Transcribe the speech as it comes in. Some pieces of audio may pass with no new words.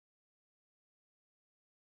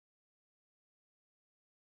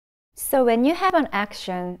So when you have an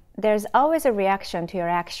action, there's always a reaction to your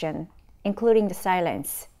action, including the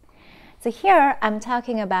silence. So here I'm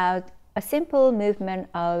talking about a simple movement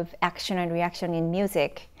of action and reaction in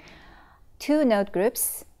music. Two note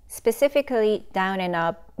groups, specifically down and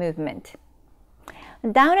up movement.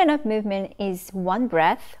 Down and up movement is one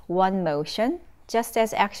breath, one motion, just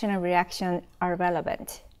as action and reaction are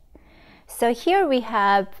relevant. So here we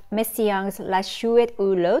have Messiaen's La Chouette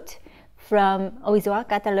ou l'Autre from Oiseau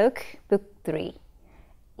Catalogue, Book 3.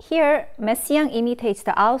 Here, Messiaen imitates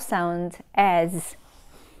the owl sound as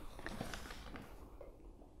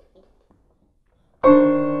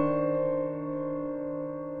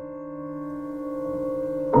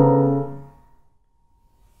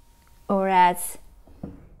or as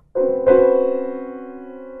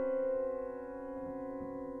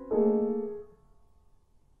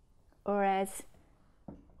or as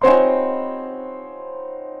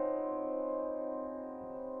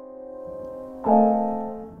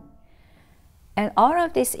and all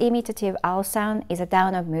of this imitative owl sound is a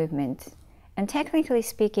down-up movement. And technically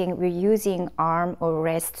speaking, we're using arm or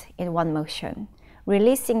wrist in one motion,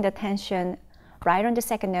 releasing the tension right on the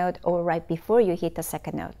second note or right before you hit the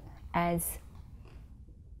second note, as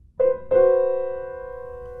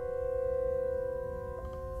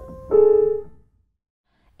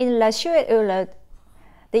in La Chouette ou l'Autre,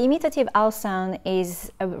 the imitative owl sound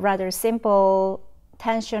is a rather simple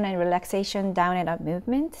tension and relaxation down and up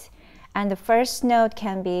movement. And the first note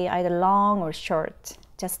can be either long or short,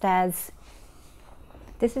 just as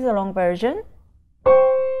this is a long version.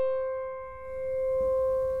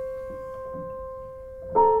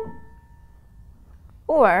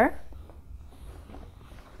 Or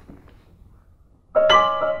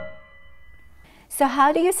so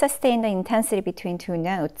how do you sustain the intensity between two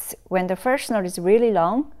notes when the first note is really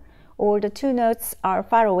long or the two notes are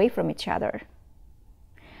far away from each other?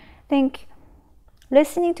 Think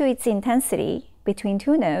listening to its intensity between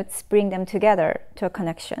two notes bring them together to a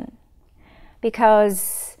connection.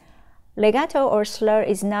 Because legato or slur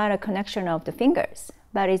is not a connection of the fingers,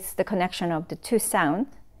 but it's the connection of the two sounds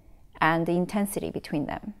and the intensity between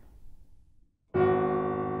them.